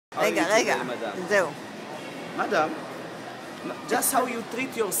רגע, רגע, זהו. Madam, just how you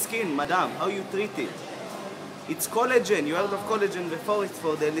treat your skin, madam, how you treat it. It's collagen. You heard of collagen before. It's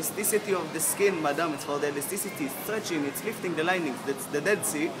for the elasticity of the skin, madam. It's for the elasticity, it's stretching, it's lifting the linings. That's the Dead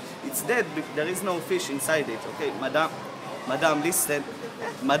Sea. It's dead. There is no fish inside it. Okay, madam. Madam, listen.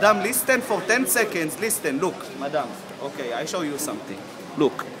 Madam, listen for 10 seconds. Listen, look, madam. Okay, I show you something.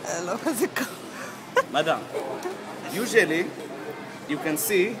 Look. Madam, usually you can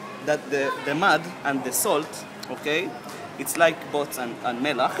see that the mud and the salt, okay, it's like bots and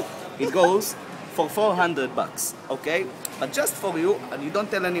melach. It goes for $400, okay? But just for you, and you don't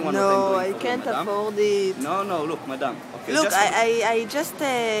tell anyone what I'm doing. No, I can't afford it. No, look, madam. Okay, look, I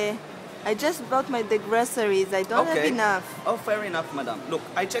just bought the groceries. I don't have enough. Oh, fair enough, madam. Look,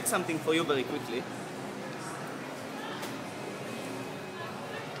 I check something for you very quickly.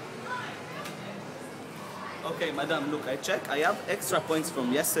 Okay, madam, look, I check. I have extra points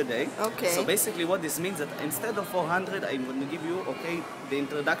from yesterday. Okay. So basically what this means that instead of 400, I'm going to give you, okay, the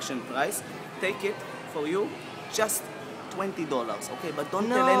introduction price. Take it for you, just $20, okay? But don't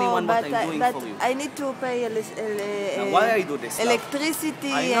tell anyone what I'm doing for you. I need to pay why I do this stuff?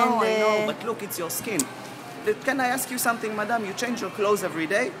 Electricity I know, but look, it's your skin. Can I ask you something, madam? You change your clothes every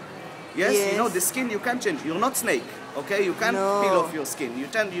day? Yes? You know, the skin you can't change. You're not snake, okay? You can't peel off your skin. You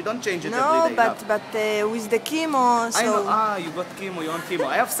don't change it every day. No, but with the chemo, so... I know, you got chemo, you're on chemo.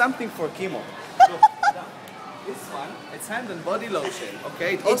 I have something for chemo. So, this one, it's hand and body lotion,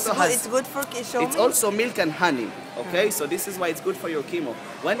 okay? It's good for chemo. It's also milk and honey, okay? So this is why it's good for your chemo.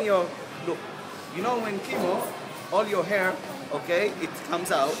 When you're, look, you know when chemo, all your hair, okay, it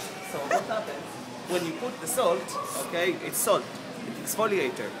comes out. So what happens? When you put the salt, okay, it's salt, it's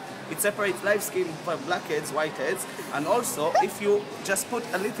exfoliator. It separates live skin from blackheads, whiteheads, and also if you just put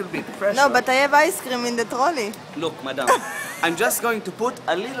a little bit pressure. No, but I have ice cream in the trolley. Look, madam, I'm just going to put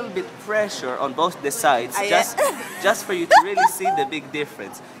a little bit pressure on both the sides, just for you to really see the big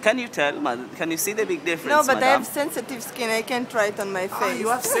difference. Can you tell, madam? Can you see the big difference, No, but madam? I have sensitive skin. I can't try it on my face. You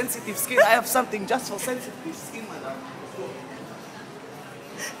have sensitive skin. I have something just for sensitive skin, madam.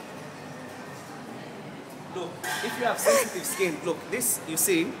 Look, if you have sensitive skin, look, this, you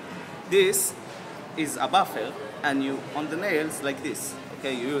see, this is a buffer, and you, on the nails, like this,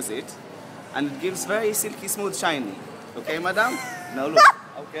 okay, you use it, and it gives very silky, smooth, shiny. Okay, madam? Now look,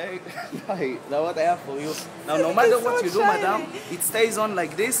 okay, now what I have for you. Now, no matter what you do, madam, it stays on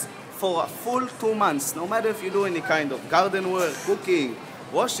like this for a full 2 months. No matter if you do any kind of garden work, cooking,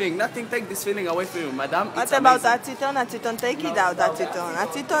 washing, nothing take this feeling away from you, madam. What about acetone? Acetone, take it out, acetone.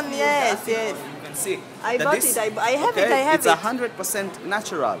 Acetone, yes. You can see. I bought it, I have it. It's 100%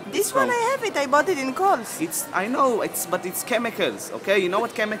 natural. This one I have it, I bought it in Kohl's. I know, but it's chemicals, okay? You know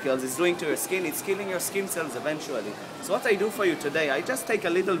what chemicals is doing to your skin? It's killing your skin cells eventually. So what I do for you today, I just take a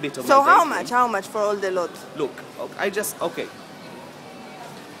little bit of So how much? How much for all the lot? Look, okay.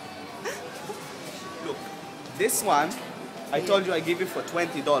 Look, this one, I told you I give you for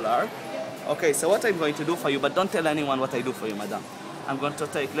 $20. Okay, so what I'm going to do for you, but don't tell anyone what I do for you, madam. I'm going to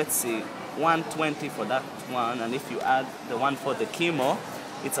take, let's see, 120 for that one, and if you add the one for the chemo,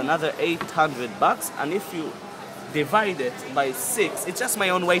 it's another $800. And if you divide it by 6, it's just my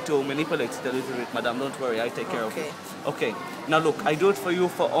own way to manipulate it a little bit, madam. Don't worry, I take care of it. Okay, now look, I do it for you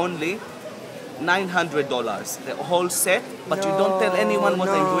for only $900, the whole set, but you don't tell anyone what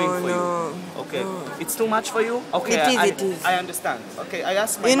I'm doing for you. Okay, it's too much for you? Okay, it is. I understand. Okay, I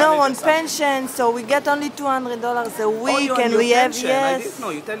asked my You know, on manager pension, so we get only $200 a week, you're and on we your have, pension. yes.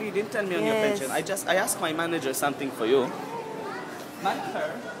 You didn't tell me on your pension. I asked my manager something for you.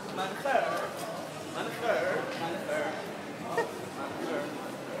 Manher.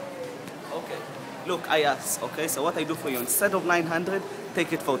 Okay. Look, I asked, okay, so what I do for you, instead of 900,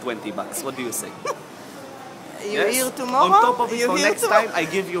 take it for $20. What do you say? You here tomorrow? On top of it, for next time, I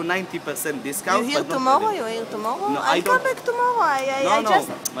give you 90% discount. You here tomorrow? You here tomorrow? No, I'll come back tomorrow. No,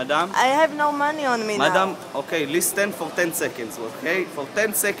 madam. I have no money on me Madam, now. okay, listen for 10 seconds, okay? For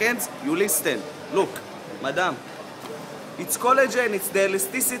 10 seconds, you listen. Look, madam, it's collagen, it's the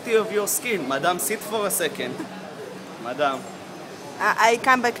elasticity of your skin. Madam, sit for a second. Madam. I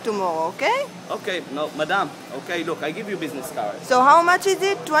come back tomorrow, okay? Okay, no, madam. Okay, look, I give you business card. So how much is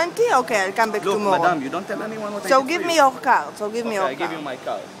it? 20? Okay, I'll come back tomorrow. Look, madam, you don't tell anyone what I do. So give me your card. I give you my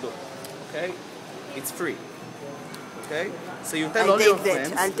card. Look, okay? It's free. Okay? So you tell all your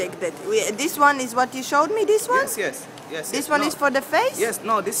friends. I'll take that. This one is what you showed me, this one? Yes. This one is for the face? Yes,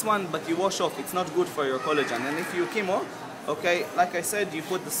 no, this one, but you wash off. It's not good for your collagen. And if you chemo, okay, like I said, you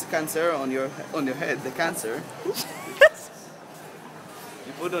put this cancer on your head, the cancer.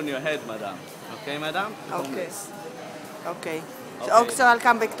 You put on your head, madam. Okay, madam? Okay. Okay. Okay. So I'll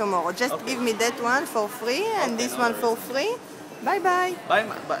come back tomorrow. Just Okay. give me that one for free and Okay, this no one for worries. free. Bye bye. Bye,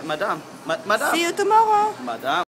 madam. Madam. See you tomorrow. Madam.